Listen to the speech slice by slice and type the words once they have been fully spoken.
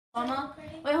Mama?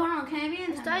 Wait, hold on. Can I be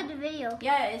in timeout? Start the video.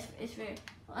 Yeah, it's fair.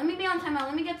 Let me be on timeout.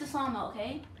 Let me get the llama,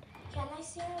 okay? Can I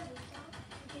see her loot?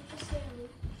 Can you see her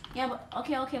loot? Yeah, but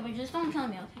okay, but just don't kill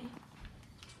me, okay?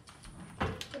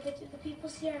 But the people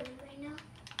see her loot right now?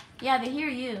 Yeah, they hear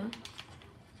you.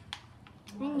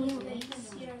 And you. They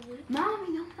see her loot?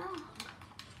 Mommy, no.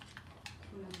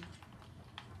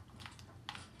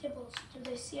 Tibbles, do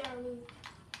they see our loot?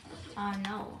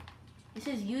 No. This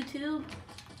is YouTube.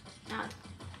 Not,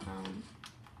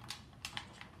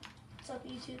 What's up,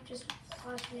 YouTube? Just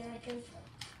Flash American.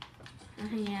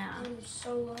 yeah. I'm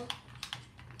solo.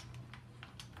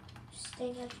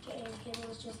 Staying FK and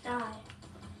Kibbles just die.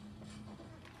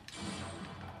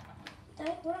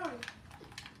 Run.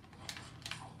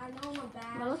 I know I'm a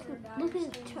bad. Now look at that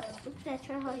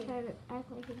tryhard trying to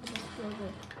act like he's gonna steal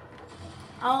good.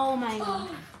 Oh my god.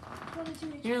 Oh,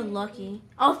 You're lucky.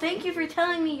 Oh, thank you for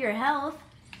telling me your health.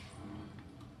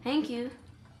 Thank you.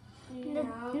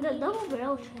 The double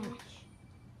barrel trash.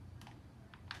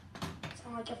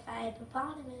 Sound like a fat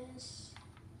hippopotamus.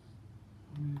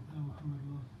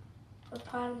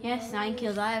 Yes, 9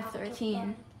 kills. I have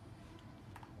 13.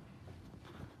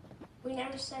 We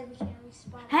never said we can't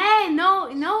respawn. Hey,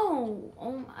 no.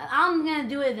 Oh, I'm gonna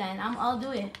do it then. I'll do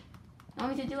it. You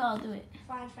want me to do it? I'll do it.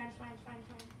 Fine.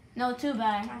 No, too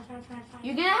bad. Fine.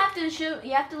 You're gonna have to shoot.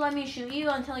 You have to let me shoot you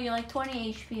until you're like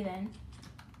 20 HP. Then.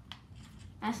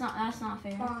 That's not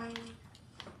fair. Fine.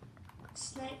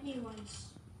 Snipe me once.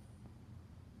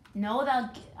 No, I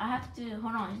have to.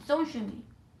 Hold on. Just don't shoot me.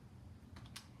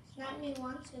 Snipe me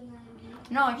once and then.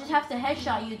 No, I just have to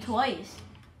headshot you twice.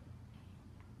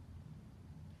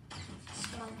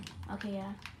 Start. Okay,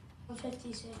 yeah. I'm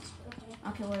 56. Okay.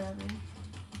 Okay, whatever.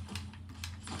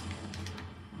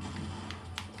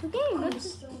 Okay, look,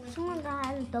 someone that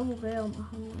has a double barrel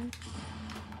behind me.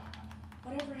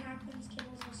 Whatever happens,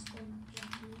 Kibbles will still get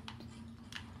me.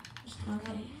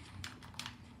 Okay.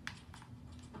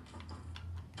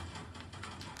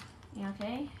 You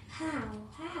okay? How?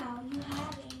 You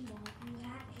have aimbot.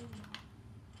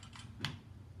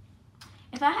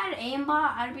 If I had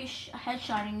aimbot, I'd be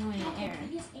headshotting you in the air.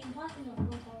 Yes, aimbot in the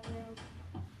world.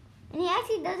 And he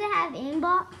actually doesn't have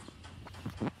aimbot.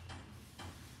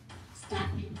 Stop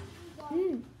it.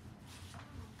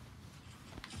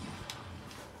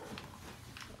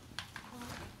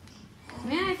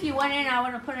 Maybe if you went in, I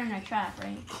would have put in a trap,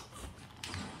 right?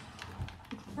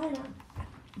 I know.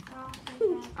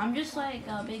 I'm just like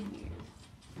a big beard.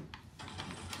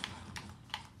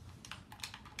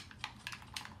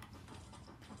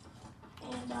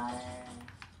 And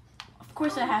Of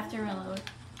course I have to reload.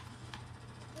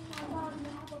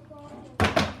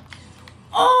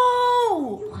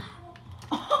 Oh!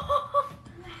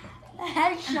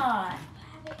 Headshot.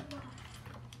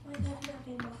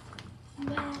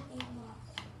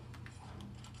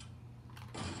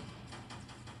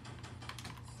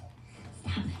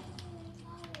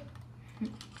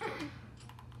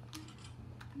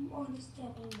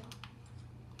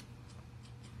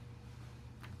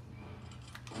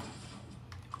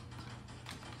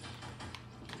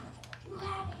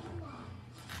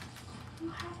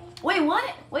 Wait,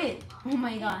 what? Wait. Oh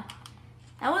my god.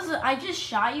 I just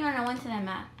shot you and I went to that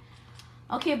map.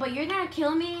 Okay, but you're gonna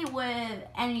kill me with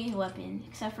any weapon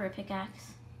except for a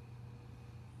pickaxe.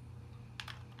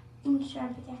 I'm gonna try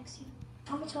to pickaxe you.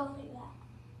 How much health are you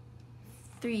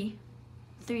at?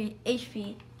 3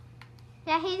 HP.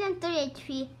 Yeah, he's in 3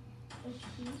 HP.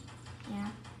 Yeah.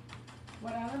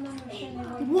 What I don't understand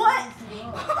is What?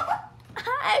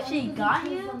 I actually got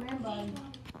you.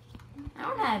 I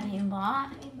don't have aimbot.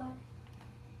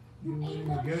 You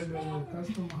get the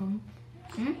custom home?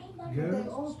 Hmm? Good.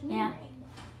 Yeah.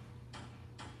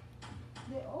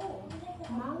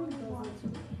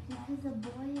 Because the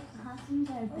boy costumes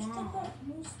are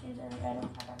bad.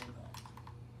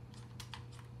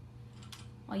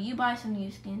 Well, you buy some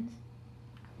new skins.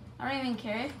 I don't even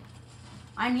care.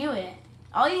 I knew it.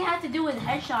 All you had to do was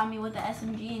headshot me with the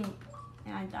SMG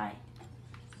and I died.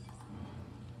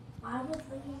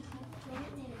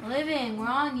 Living, we're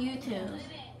on YouTube.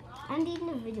 I'm ending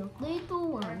the video. 3, 2,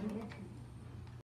 1.